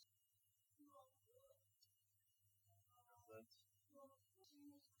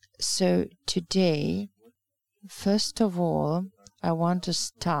So today, first of all, I want to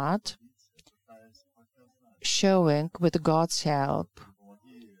start showing, with God's help,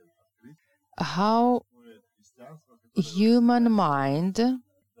 how human mind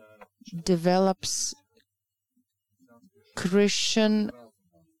develops Christian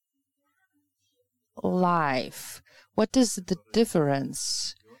life. What is the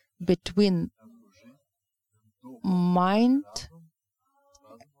difference between mind,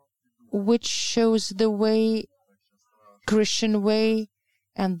 which shows the way, Christian way,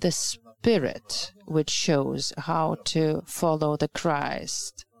 and the spirit, which shows how to follow the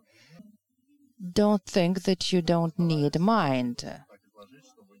Christ? Don't think that you don't need mind.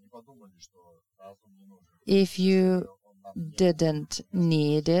 If you didn't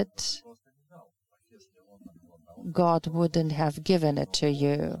need it, God wouldn't have given it to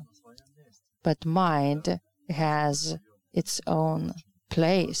you. But mind has its own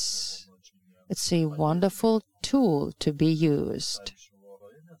place. It's a wonderful tool to be used.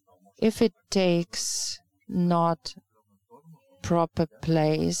 If it takes not proper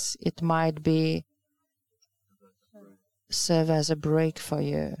place, it might be serve as a break for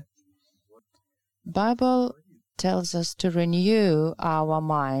you. Bible tells us to renew our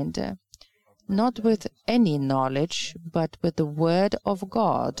mind, not with any knowledge, but with the Word of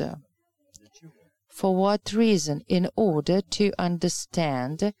God. For what reason? In order to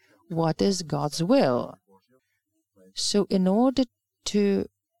understand what is God's will. So in order to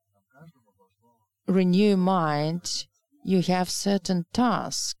renew mind, you have certain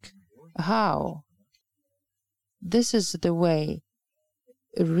task. How? This is the way.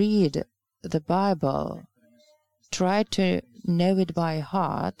 Read the Bible. Try to know it by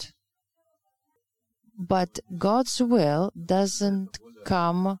heart. But God's will doesn't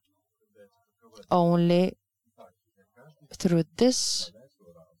come only through this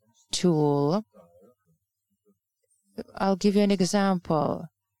tool. I'll give you an example.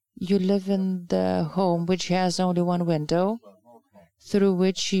 You live in the home which has only one window, through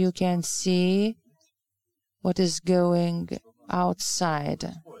which you can see what is going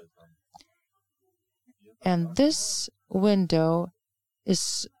outside. And this window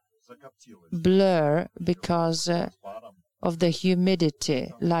is blurred because of the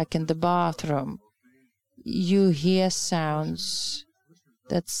humidity, like in the bathroom. You hear sounds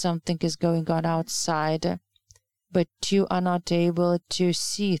that something is going on outside, but you are not able to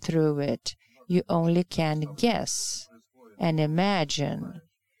see through it. You only can guess and imagine,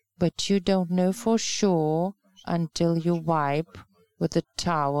 but you don't know for sure until you wipe with a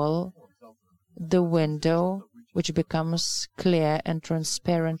towel the window, which becomes clear and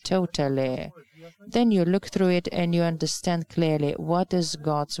transparent totally. Then you look through it and you understand clearly what is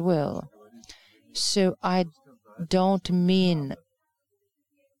God's will. So I don't mean,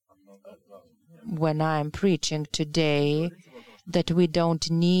 when I'm preaching today, that we don't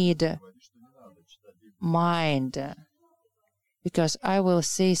need mind, because I will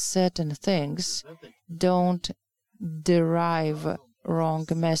say certain things. Don't derive wrong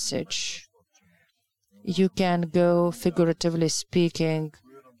message. You can go, figuratively speaking,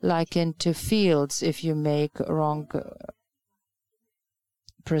 like into fields if you make wrong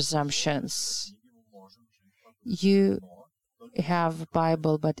presumptions. You have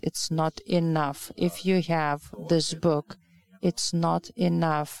Bible, but it's not enough. If you have this book, it's not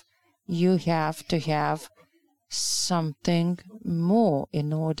enough. You have to have something more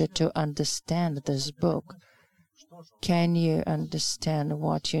in order to understand this book. Can you understand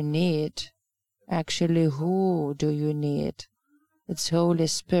what you need? Actually, who do you need? It's Holy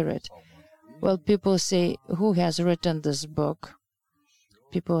Spirit. Well, people say, who has written this book?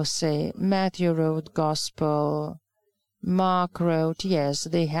 People say, Matthew wrote Gospel, Mark wrote. Yes,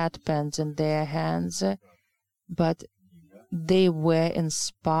 they had pens in their hands, but they were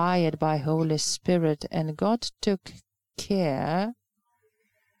inspired by Holy Spirit, and God took care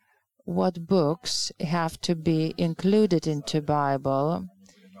what books have to be included into Bible.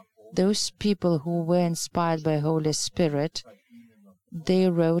 Those people who were inspired by Holy Spirit, they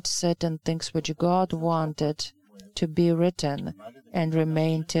wrote certain things which God wanted to be written and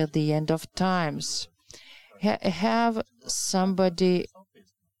remain till the end of times. Has somebody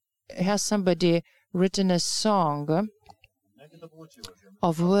written a song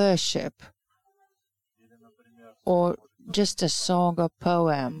of worship, or just a song or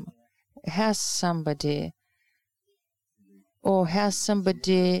poem? Has somebody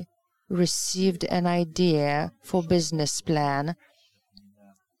received an idea for business plan?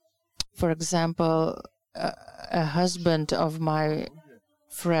 For example, a husband of my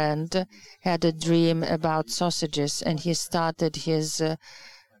friend had a dream about sausages, and he started his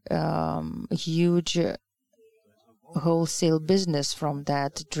huge wholesale business from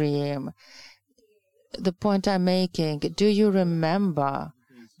that dream. The point I'm making, do you remember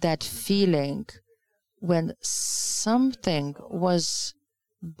that feeling when something was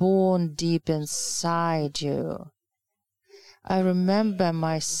born deep inside you? I remember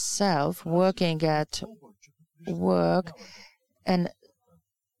myself working at work, and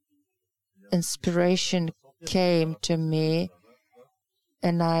inspiration came to me,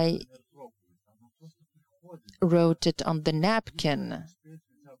 and I wrote it on the napkin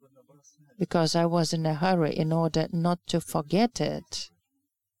because I was in a hurry in order not to forget it.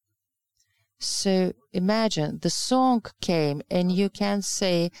 So imagine the song came, and you can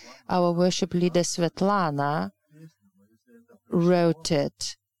say our worship leader Svetlana wrote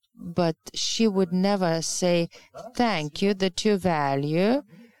it, but she would never say, thank you that you value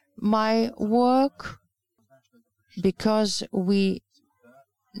my work, because we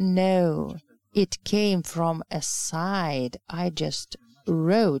know it came from a side. I just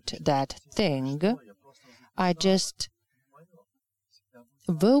wrote that thing. I just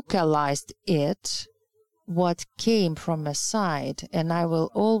vocalized it, what came from a side, and I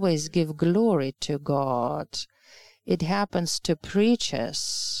will always give glory to God. It happens to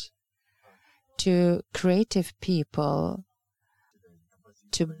preachers, to creative people,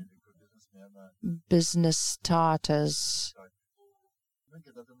 to business starters,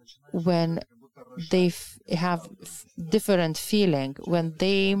 when they have different feeling, when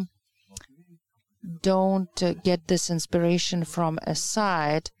they don't get this inspiration from a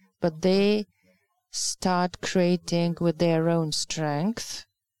side, but they start creating with their own strength,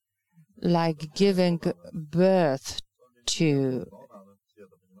 like giving birth to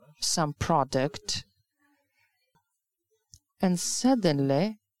some product. And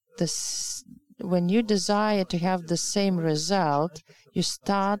suddenly, when you desire to have the same result, you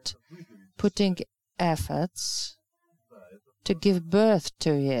start putting efforts to give birth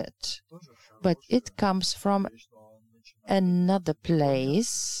to it. But it comes from another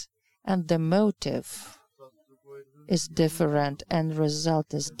place, and the motive is different, and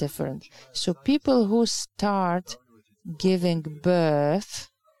result is different. So people who start giving birth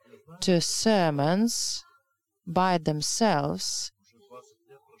to sermons by themselves,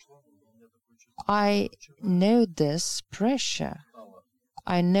 I know this pressure.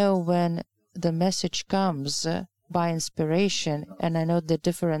 I know when the message comes by inspiration, and I know the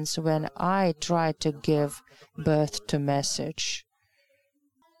difference when I try to give birth to message.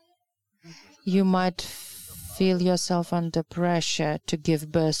 You might feel yourself under pressure to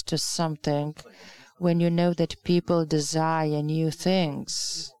give birth to something when you know that people desire new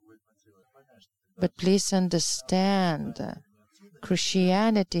things. But please understand,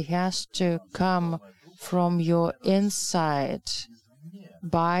 Christianity has to come from your inside,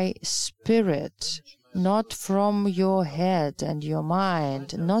 by spirit, not from your head and your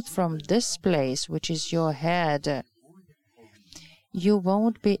mind, not from this place, which is your head. You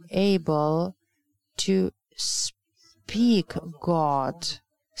won't be able to speak God,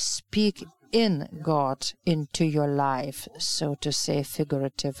 speak in God into your life, so to say,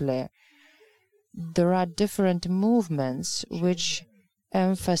 figuratively. There are different movements which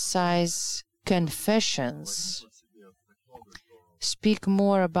emphasize confessions. Speak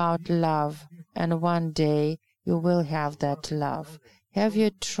more about love, and one day you will have that love. Have you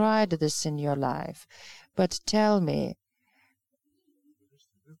tried this in your life? But tell me,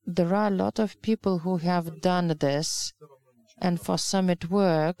 there are a lot of people who have done this, and for some it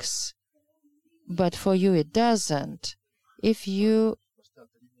works, but for you it doesn't. If you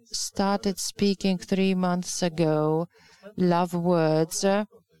started speaking 3 months ago love words,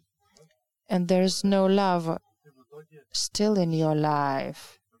 and there's no love still in your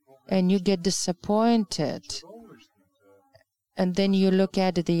life, and you get disappointed, and then you look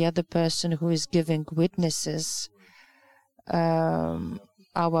at the other person who is giving witnesses,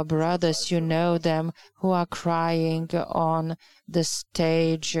 our brothers, you know them, who are crying on the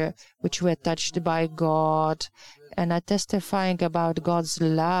stage, which were touched by God, and are testifying about God's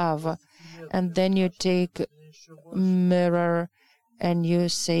love. And then you take mirror and you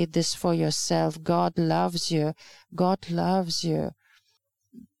say this for yourself: God loves you, God loves you.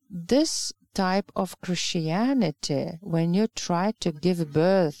 This type of Christianity, when you try to give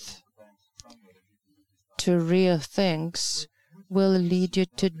birth to real things, will lead you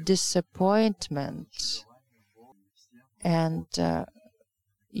to disappointment. And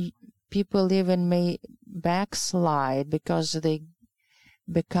people even may backslide because they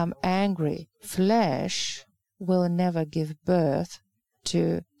become angry. Flesh will never give birth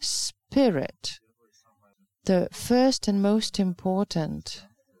to spirit. The first and most important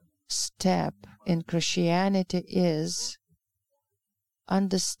step in Christianity is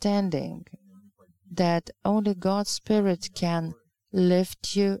understanding that only God's Spirit can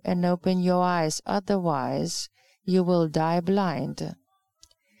lift you and open your eyes. Otherwise, you will die blind.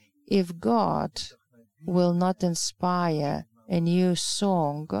 If God will not inspire a new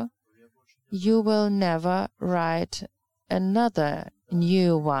song, you will never write another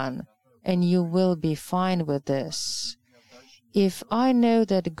new one, and you will be fine with this. If I know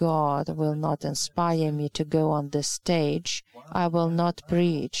that God will not inspire me to go on the stage, I will not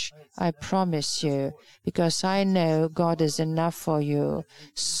preach. I promise you, because I know God is enough for you.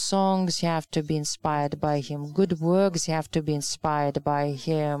 Songs have to be inspired by Him. Good works have to be inspired by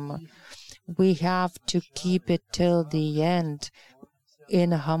Him. We have to keep it till the end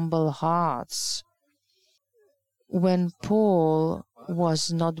in humble hearts. When Paul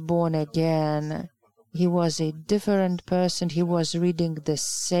was not born again, he was a different person. He was reading the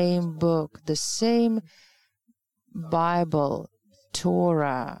same book, the same Bible,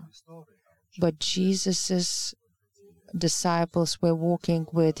 Torah. But Jesus' disciples were walking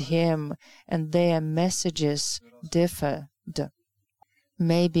with him, and their messages differed.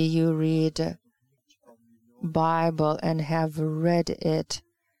 Maybe you read Bible and have read it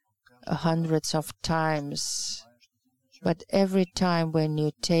hundreds of times, but every time when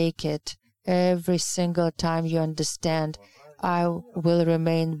you take it, every single time you understand, I will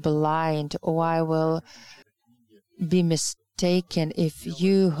remain blind, or I will be mistaken if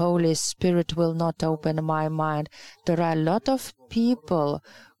you, Holy Spirit, will not open my mind. There are a lot of people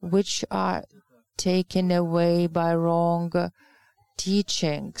which are taken away by wrong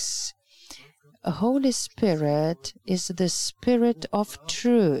teachings. Holy Spirit is the Spirit of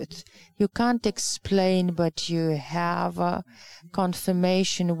truth. You can't explain, but you have a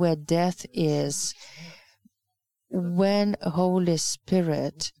confirmation where death is. When Holy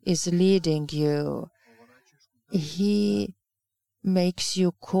Spirit is leading you, He makes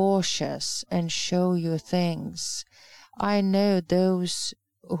you cautious and show you things. I know those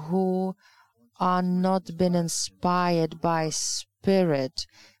who are not been inspired by Spirit,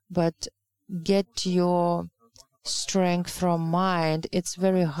 but get your strength from mind. It's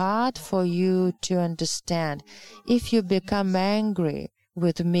very hard for you to understand. If you become angry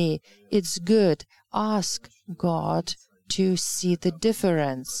with me, it's good. Ask God to see the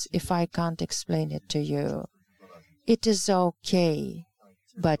difference if I can't explain it to you. It is okay.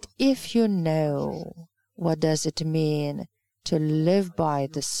 But if you know what does it mean to live by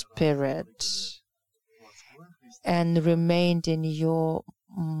the Spirit and remain in your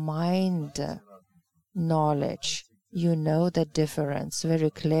mind knowledge, you know the difference very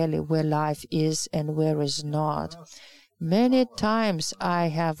clearly where life is and where is not. Many times I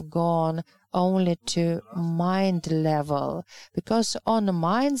have gone only to mind level, because on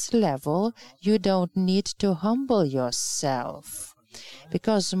mind's level you don't need to humble yourself,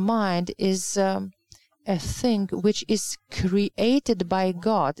 because mind is a thing which is created by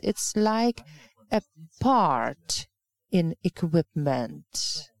God. It's like a part in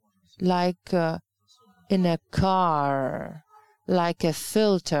equipment, like in a car, like a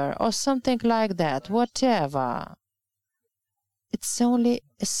filter or something like that, whatever. It's only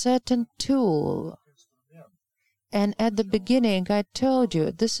a certain tool. And at the beginning I told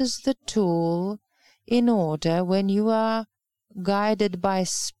you, this is the tool in order when you are guided by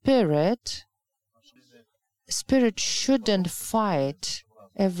Spirit. Spirit shouldn't fight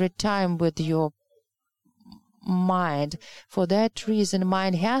every time with your mind. For that reason,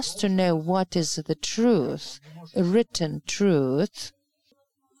 mind has to know what is the truth, written truth.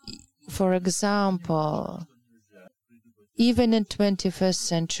 For example, even in 21st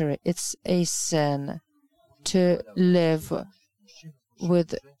century, it's a sin to live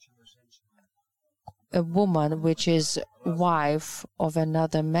with a woman which is wife of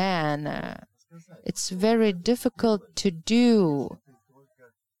another man. It's very difficult to do.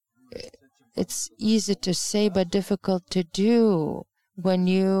 It's easy to say, but difficult to do when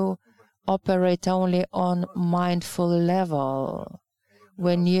you operate only on mindful level.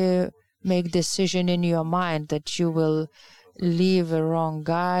 When you make decision in your mind that you will leave a wrong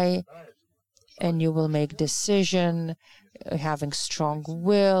guy, and you will make decision having strong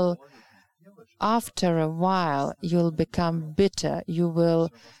will, after a while you'll become bitter. You will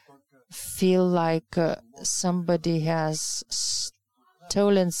feel like somebody has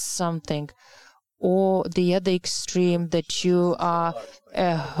stolen something, or the other extreme, that you are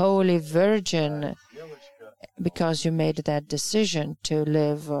a holy virgin because you made that decision to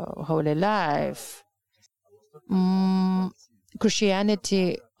live a holy life.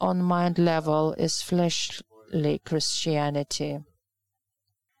 Christianity on mind level is fleshly Christianity.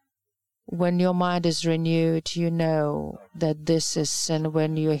 When your mind is renewed, you know that this is sin.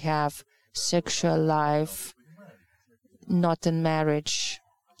 When you have sexual life, not in marriage,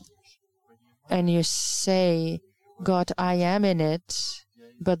 and you say, God, I am in it,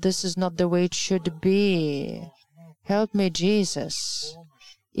 but this is not the way it should be. Help me, Jesus.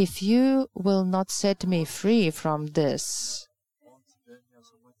 If you will not set me free from this,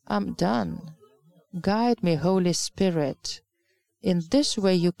 I'm done. Guide me, Holy Spirit. In this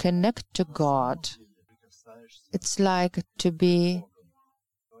way, you connect to God. It's like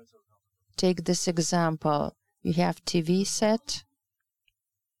take this example. You have TV set.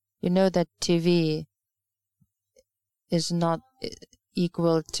 You know that TV is not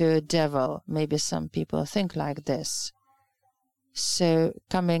equal to devil. Maybe some people think like this. So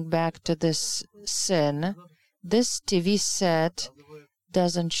coming back to this sin, this TV set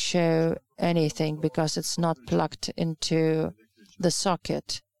doesn't show anything because it's not plugged into the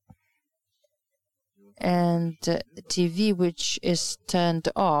socket. And TV which is turned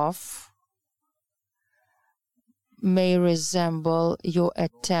off may resemble your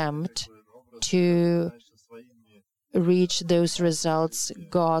attempt to reach those results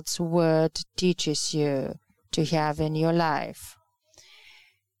God's Word teaches you to have in your life.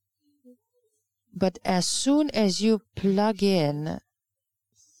 But as soon as you plug in,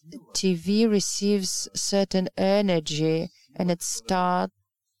 TV receives certain energy and it starts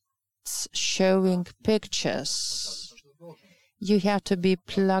showing pictures. You have to be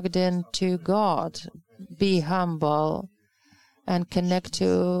plugged into God, be humble, and connect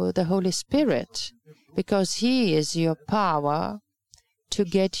to the Holy Spirit, because He is your power to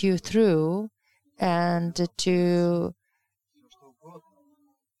get you through and to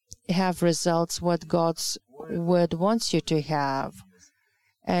have results what God's Word wants you to have.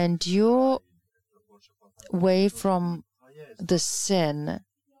 And your way from the sin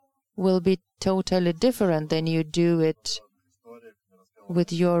will be totally different than you do it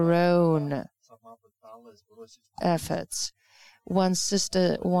with your own efforts. One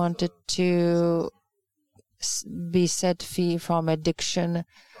sister wanted to be set free from addiction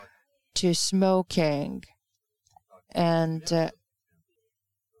to smoking, and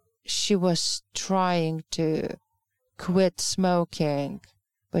she was trying to quit smoking,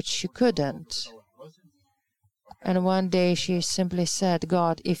 but she couldn't. And one day she simply said,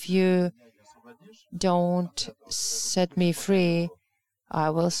 God, if you don't set me free,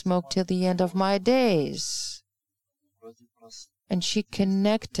 I will smoke till the end of my days. And she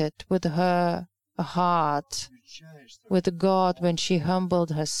connected with her heart, with God when she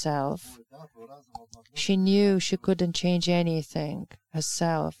humbled herself. She knew she couldn't change anything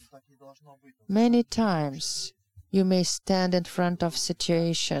herself. Many times you may stand in front of a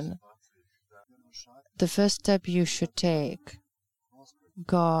situation. The first step you should take,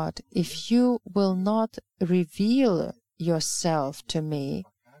 God, if you will not reveal yourself to me,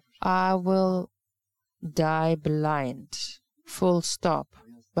 I will die blind. Full stop.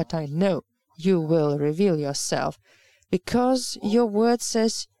 But I know you will reveal yourself, because your word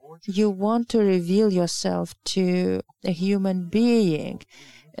says you want to reveal yourself to a human being.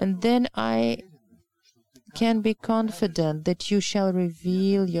 And then I can be confident that you shall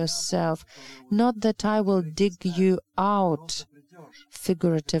reveal yourself, not that I will dig you out,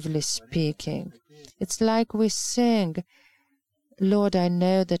 figuratively speaking. It's like we sing, Lord, I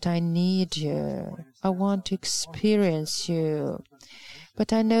know that I need you. I want to experience you.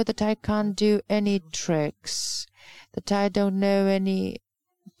 But I know that I can't do any tricks, that I don't know any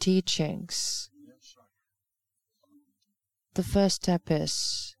teachings. The first step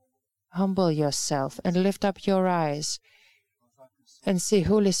is humble yourself and lift up your eyes and say,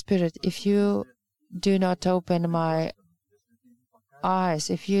 Holy Spirit, if you do not open my eyes,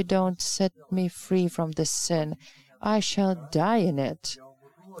 if you don't set me free from this sin, I shall die in it.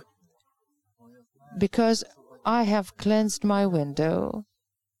 Because I have cleansed my window,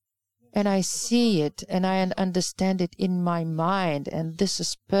 and I see it, and I understand it in my mind, and this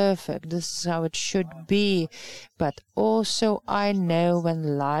is perfect, this is how it should be. But also I know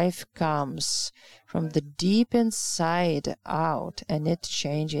when life comes from the deep inside out, and it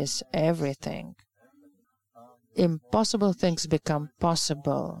changes everything. Impossible things become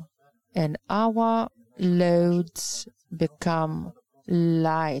possible, and our loads become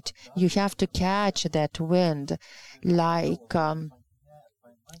light. You have to catch that wind like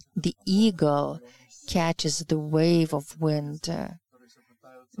the eagle catches the wave of wind,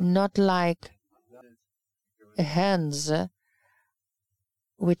 not like hens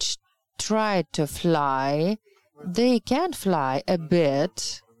which try to fly. They can fly a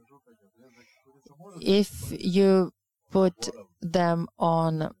bit if you put them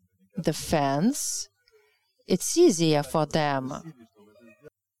on the fence, it's easier for them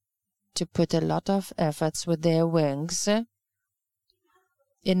to put a lot of efforts with their wings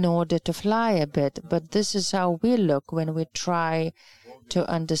in order to fly a bit. But this is how we look when we try to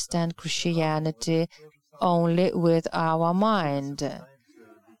understand Christianity only with our mind.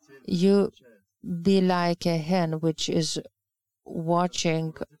 You be like a hen which is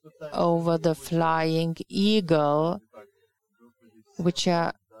watching over the flying eagle, which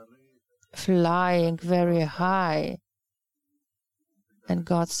are flying very high. And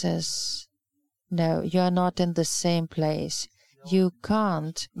God says, no, you are not in the same place. You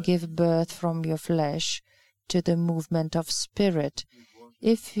can't give birth from your flesh to the movement of spirit.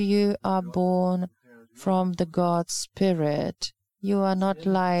 If you are born from the God Spirit, you are not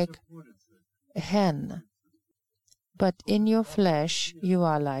like a hen, but in your flesh you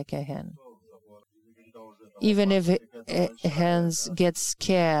are like a hen. Even if hens get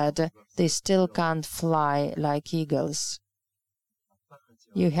scared, they still can't fly like eagles.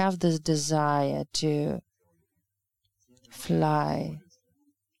 You have this desire to fly,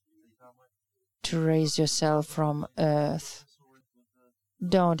 to raise yourself from earth.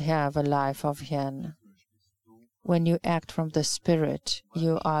 Don't have a life of hen. When you act from the Spirit,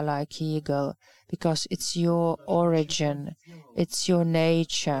 you are like eagle, because it's your origin, it's your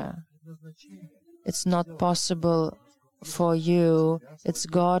nature. It's not possible for you. It's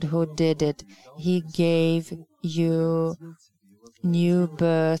God who did it. He gave you new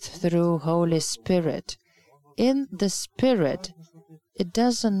birth through Holy Spirit. In the Spirit, it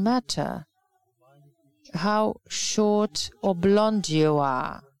doesn't matter how short or blonde you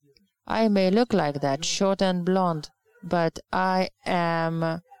are. I may look like that, short and blonde, but I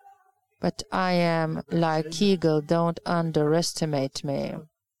am like eagle. Don't underestimate me.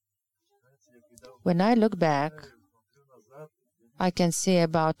 When I look back, I can see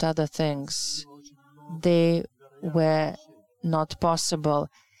about other things. They were not possible.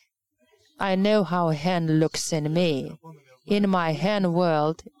 I know how a hen looks in me. In my hen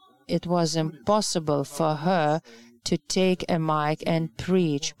world, it was impossible for her to take a mic and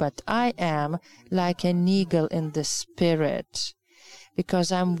preach, but I am like an eagle in the Spirit,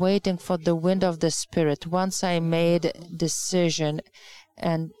 because I'm waiting for the wind of the Spirit. Once I made decision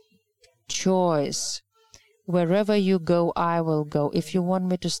and choice, wherever you go, I will go. If you want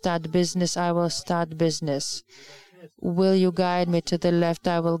me to start business, I will start business. Will you guide me to the left?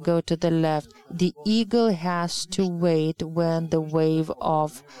 I will go to the left. The eagle has to wait when the wave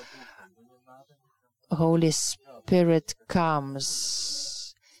of Holy Spirit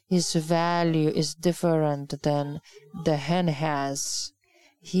comes. His value is different than the hen has.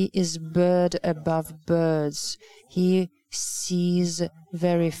 He is bird above birds. He sees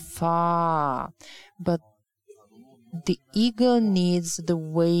very far. But the eagle needs the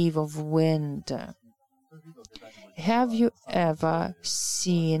wave of wind. Have you ever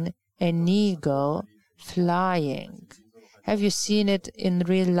seen an eagle flying? Have you seen it in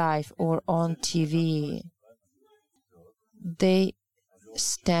real life or on TV? They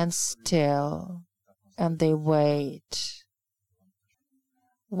stand still and they wait.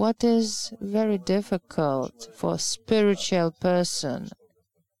 What is very difficult for a spiritual person?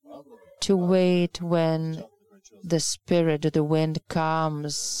 To wait when the Spirit, the wind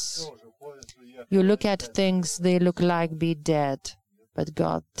comes. You look at things, they look like be dead, but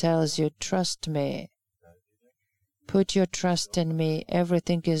God tells you, trust me. Put your trust in me,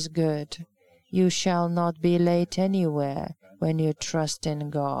 everything is good. You shall not be late anywhere when you trust in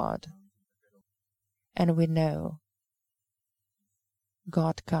God. And we know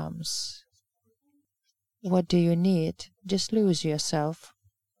God comes. What do you need? Just lose yourself.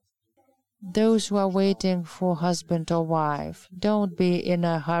 Those who are waiting for husband or wife, don't be in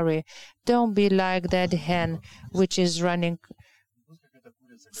a hurry. Don't be like that hen which is running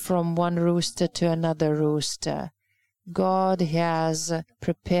from one rooster to another rooster. God has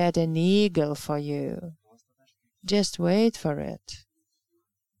prepared an eagle for you. Just wait for it.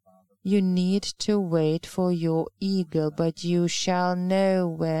 You need to wait for your eagle, but you shall know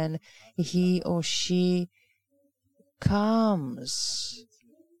when he or she comes.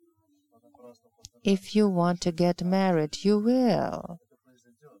 If you want to get married, you will.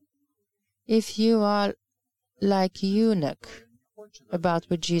 If you are like eunuch, about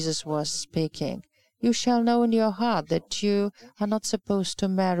which Jesus was speaking, you shall know in your heart that you are not supposed to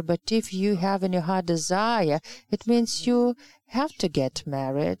marry. But if you have in your heart desire, it means you have to get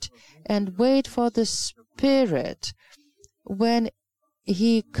married. And wait for the Spirit. When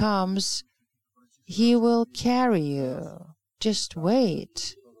He comes, He will carry you. Just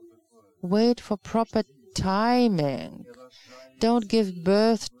wait. Wait for proper timing. Don't give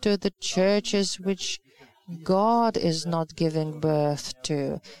birth to the churches which God is not giving birth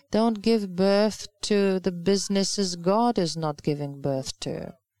to. Don't give birth to the businesses God is not giving birth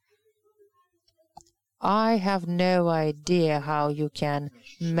to. I have no idea how you can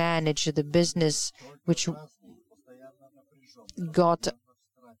manage the business which got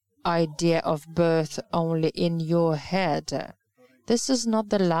idea of birth only in your head. This is not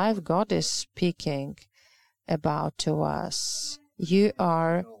the life God is speaking about to us. You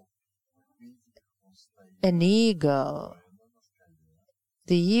are an eagle.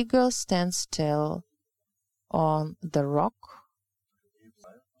 The eagle stands still on the rock.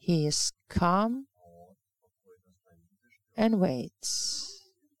 He is calm and waits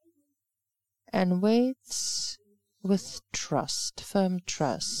with trust, firm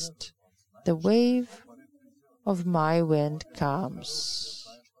trust. The wave of my wind comes.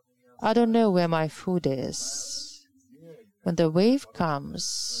 I don't know where my food is. When the wave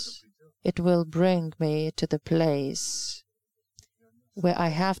comes, it will bring me to the place where I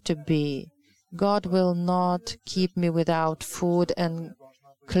have to be. God will not keep me without food and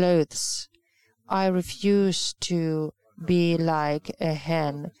clothes. I refuse to be like a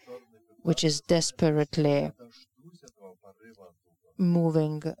hen which is desperately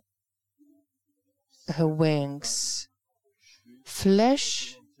moving her wings.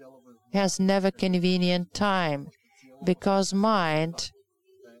 Flesh has never convenient time because mind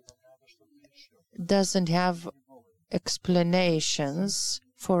doesn't have explanations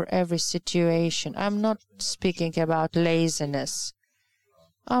for every situation. I'm not speaking about laziness.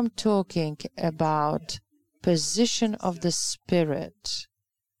 I'm talking about position of the Spirit,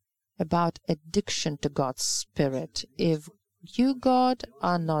 about addiction to God's Spirit. If you, God,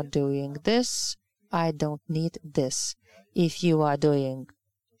 are not doing this, I don't need this. If you are doing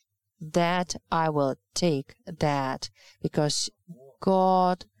that, I will take that, because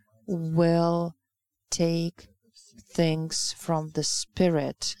God will take things from the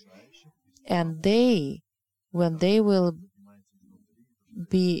Spirit. And when they will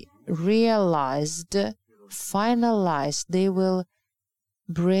be realized, finalized, they will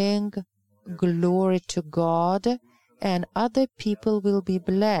bring glory to God, and other people will be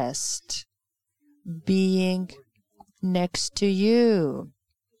blessed being next to you.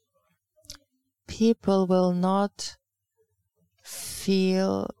 People will not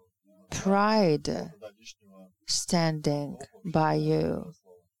feel pride standing by you,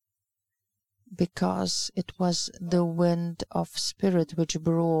 because it was the wind of Spirit which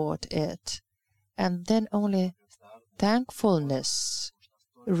brought it. And then only thankfulness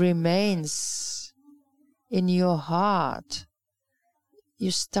remains in your heart.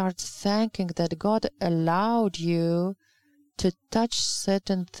 You start thanking that God allowed you to touch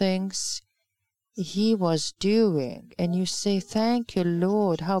certain things He was doing. And you say, thank you,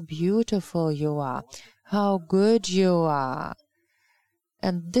 Lord, how beautiful you are, how good you are.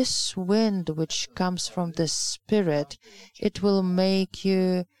 And this wind which comes from the Spirit, it will make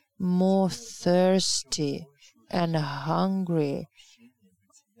you more thirsty and hungry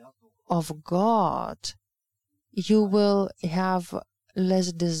of God. You will have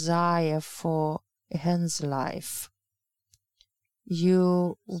less desire for hen's life.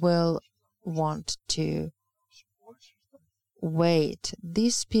 You will want to wait.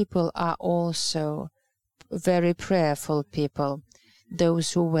 These people are also very prayerful people.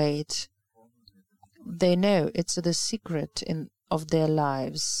 Those who wait, they know it's the secret of their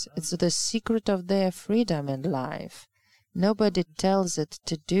lives. It's the secret of their freedom in life. Nobody tells it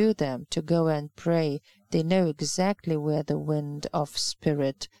to do them, to go and pray. They know exactly where the wind of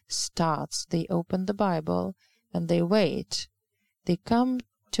Spirit starts. They open the Bible and they wait. They come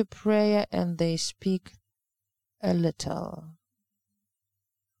to prayer and they speak a little.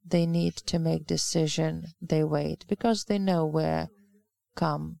 They need to make decision. They wait because they know where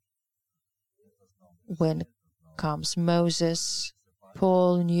when comes Moses.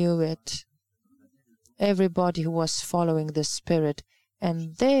 Paul knew it. Everybody who was following the Spirit,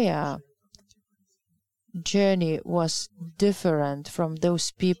 and their journey was different from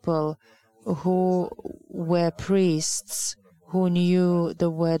those people who were priests, who knew the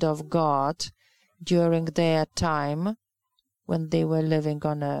Word of God during their time when they were living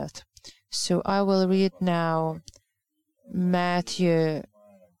on earth. So I will read now Matthew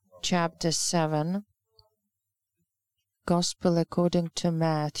chapter 7, Gospel according to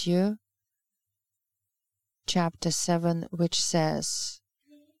Matthew chapter 7, which says,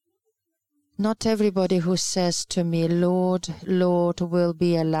 "Not everybody who says to me, 'Lord, Lord,' will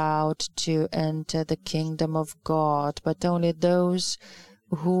be allowed to enter the kingdom of God, but only those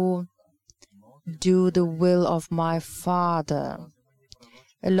who do the will of my Father.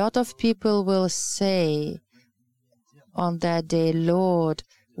 A lot of people will say on that day, Lord,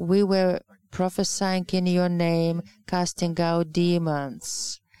 we were prophesying in your name, casting out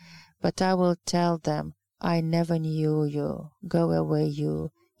demons. But I will tell them, I never knew you. Go away,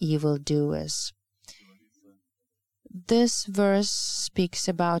 you evildoers. This verse speaks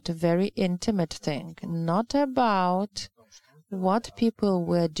about a very intimate thing, not about what people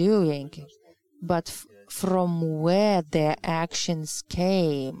were doing, but from where their actions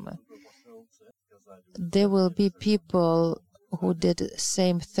came. There will be people who did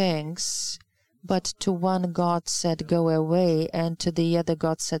same things, but to one God said, go away, and to the other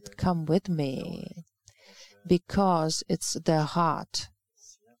God said, come with me, because it's their heart.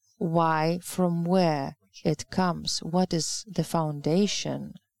 Why? From where it comes? What is the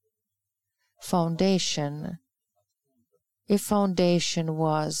foundation? Foundation. If foundation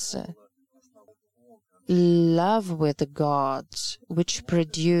was love with God, which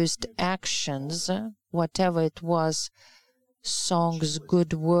produced actions, whatever it was, songs,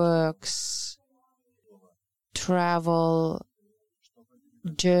 good works, travel,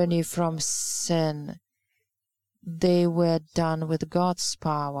 journey from sin, they were done with God's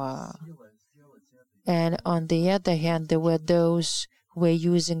power. And on the other hand, there were those who were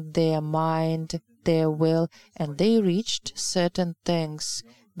using their mind, their will, and they reached certain things,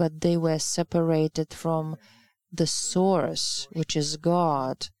 but they were separated from the source, which is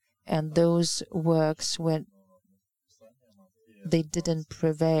God, and those works they didn't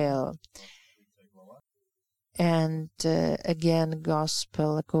prevail. And again,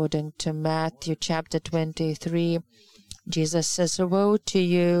 Gospel according to Matthew chapter 23, Jesus says, woe to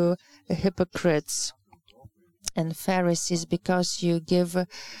you, hypocrites and Pharisees, because you give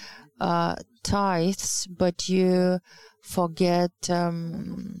tithes, but you forget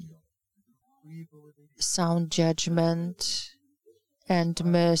sound judgment and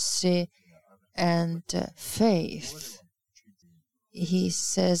mercy and faith. He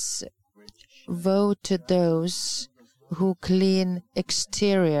says, woe to those who clean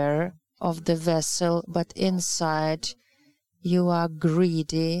exterior of the vessel, but inside you are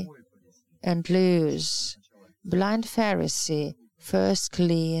greedy and loose. Blind Pharisee, first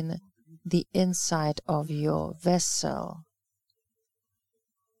clean the inside of your vessel.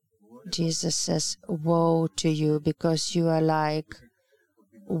 Jesus says, woe to you, because you are like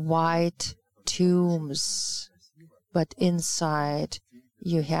white tombs, but inside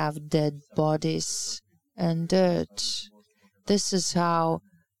you have dead bodies and dirt. This is how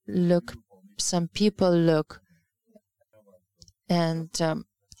some people look. And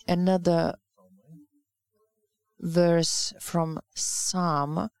another verse from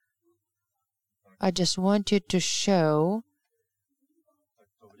Psalm, I just want you to show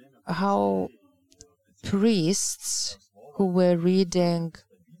how priests who were reading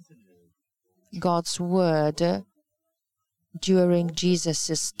God's word during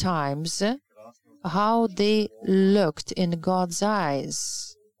Jesus' times, how they looked in God's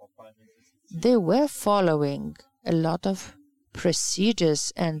eyes. They were following a lot of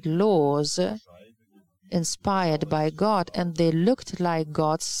procedures and laws inspired by God, and they looked like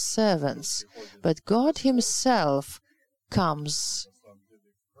God's servants. But God himself comes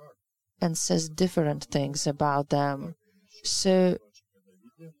and says different things about them. So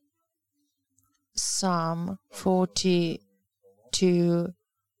Psalm 42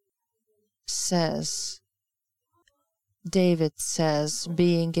 says, David says,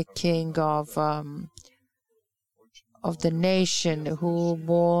 being a king of the nation who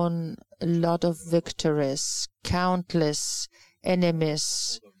won a lot of victories, countless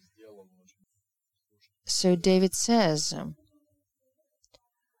enemies. So David says,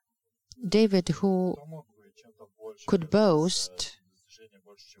 David, who could boast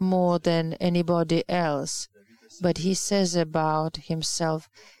more than anybody else, but he says about himself,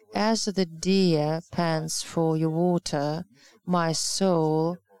 as the deer pants for your water, my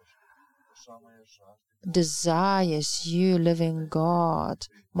soul desires you, living God.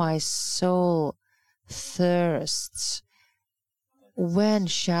 My soul thirsts. When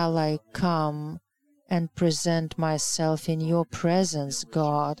shall I come and present myself in your presence,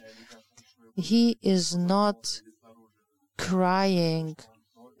 God? He is not crying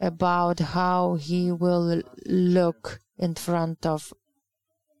about how he will look in front of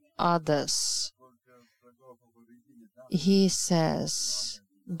others. He says,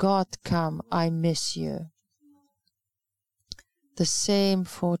 God, come, I miss you. The same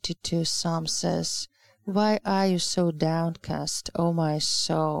 42 Psalm says, why are you so downcast, O my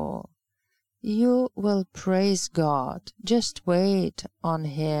soul? You will praise God. Just wait on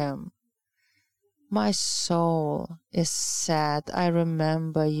him. My soul is sad. I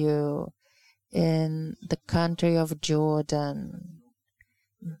remember you in the country of Jordan.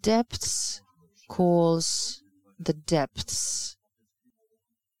 Depths calls the depths.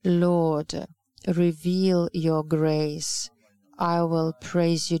 Lord, reveal your grace. I will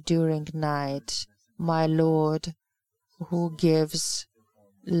praise you during night, my Lord, who gives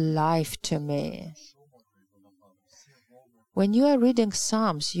life to me. When you are reading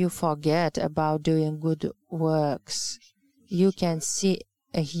Psalms, you forget about doing good works. You can see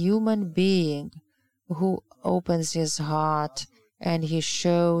a human being who opens his heart and he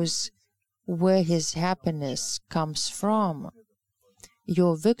shows where his happiness comes from,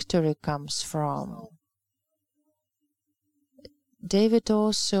 your victory comes from. David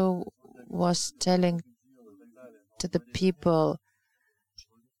also was telling to the people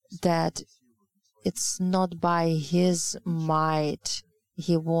that it's not by his might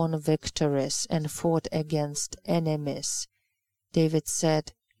he won victories and fought against enemies. David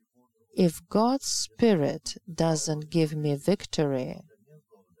said, if God's Spirit doesn't give me victory,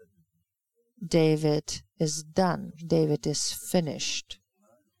 David is done. David is finished.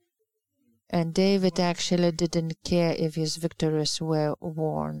 And David actually didn't care if his victories were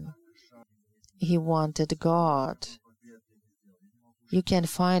won. He wanted God. You can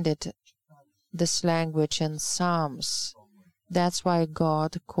find this language in Psalms. That's why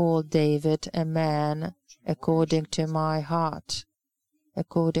God called David a man according to my heart,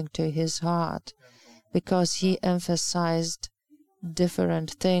 according to his heart, because he emphasized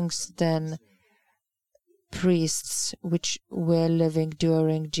different things than priests which were living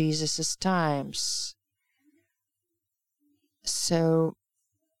during Jesus' times. So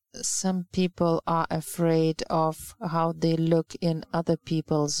some people are afraid of how they look in other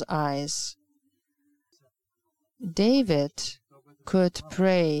people's eyes. David could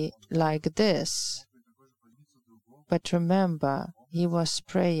pray like this, but remember, he was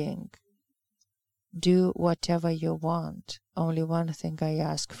praying, do whatever you want. Only one thing I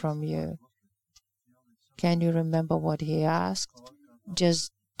ask from you. Can you remember what he asked?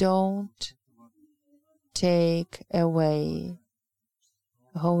 Just don't take away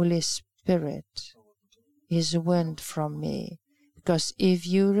Holy Spirit, His wind from me, because if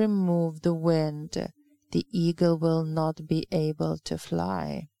you remove the wind, the eagle will not be able to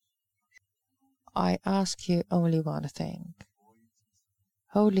fly. I ask you only one thing.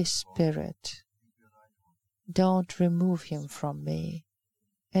 Holy Spirit, don't remove him from me,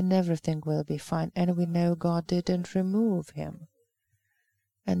 and everything will be fine. And we know God didn't remove him.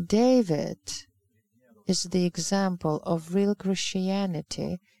 And David is the example of real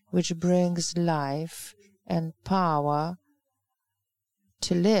Christianity, which brings life and power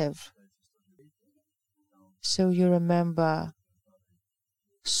to live. So you remember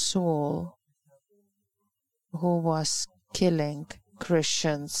Saul, who was killing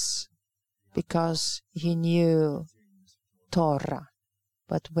Christians because he knew Torah.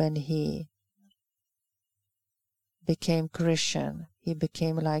 But when he became Christian, he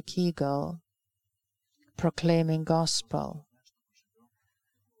became like eagle, proclaiming gospel.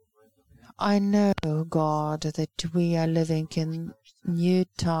 I know, God, that we are living in new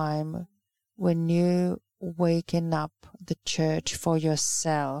time when you waken up the church for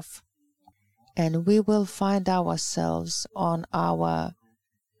yourself, and we will find ourselves on our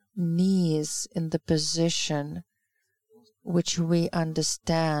knees in the position which we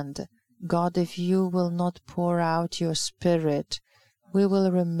understand. God, if you will not pour out your Spirit, we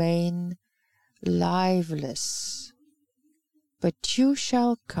will remain lifeless. But you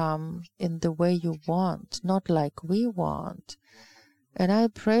shall come in the way you want, not like we want. And I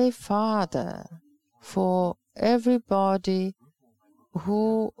pray, Father, for everybody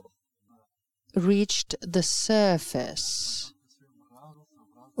who reached the surface,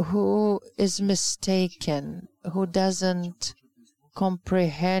 who is mistaken, who doesn't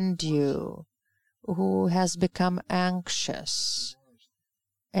comprehend you, who has become anxious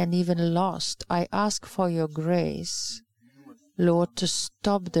and even lost. I ask for your grace, Lord, to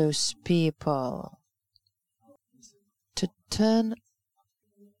stop those people, to turn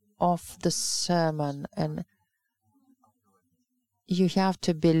off the sermon, and you have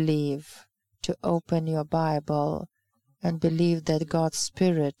to believe, to open your Bible and believe that God's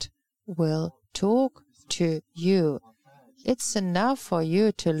Spirit will talk to you. It's enough for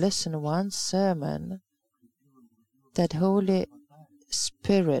you to listen one sermon, that Holy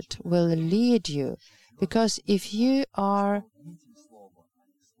Spirit will lead you. Because if you are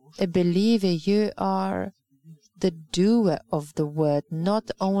a believer, you are the doer of the word, not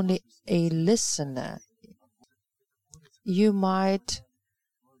only a listener. You might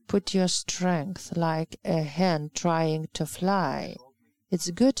put your strength like a hen trying to fly. It's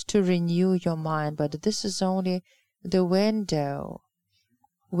good to renew your mind, but this is only the window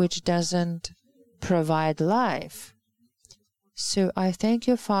which doesn't provide life. So I thank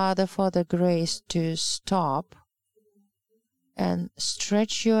you, Father, for the grace to stop and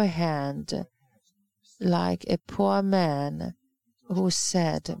stretch your hand like a poor man who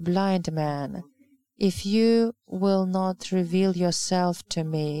said, blind man, if you will not reveal yourself to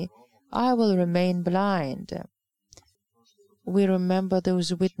me, I will remain blind. We remember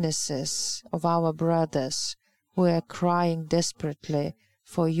those witnesses of our brothers who are crying desperately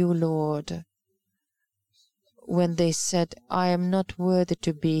for you, Lord, when they said, I am not worthy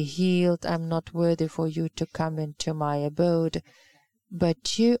to be healed, I am not worthy for you to come into my abode.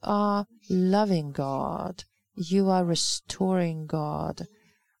 But you are loving God, you are restoring God.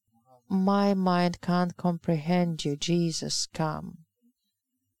 My mind can't comprehend you, Jesus, come.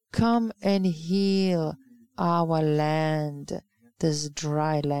 Come and heal our land, this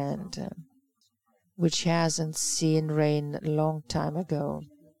dry land, which hasn't seen rain a long time ago.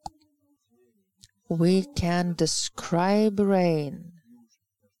 We can describe rain,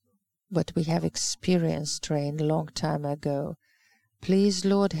 but we have experienced rain a long time ago. Please,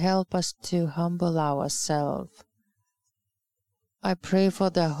 Lord, help us to humble ourselves. I pray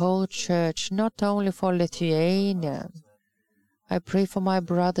for the whole church, not only for Lithuania. I pray for my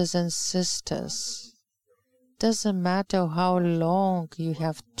brothers and sisters. Doesn't matter how long you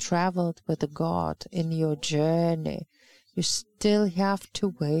have traveled with God in your journey, you still have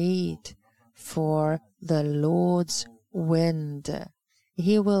to wait for the Lord's wind.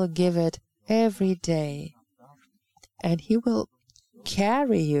 He will give it every day, and He will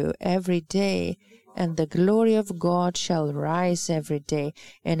carry you every day, and the glory of God shall rise every day,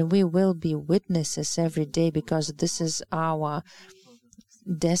 and we will be witnesses every day, because this is our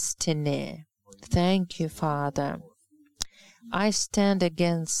destiny. Thank you, Father. I stand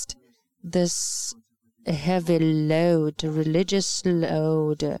against this heavy load, religious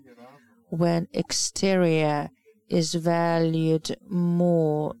load, when exterior is valued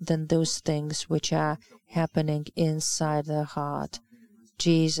more than those things which are happening inside the heart.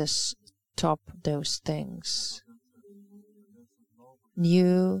 Jesus, stop those things.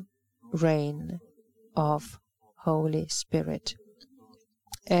 New reign of Holy Spirit.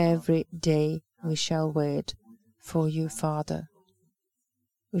 Every day we shall wait for you, Father.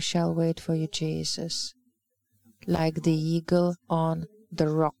 We shall wait for you, Jesus. Like the eagle on the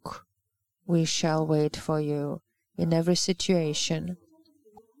rock, we shall wait for you in every situation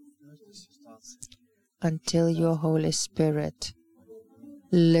until your Holy Spirit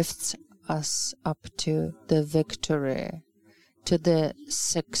lifts us up to the victory, to the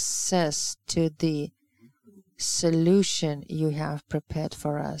success, to the solution you have prepared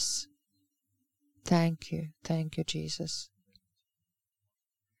for us. Thank you, Jesus.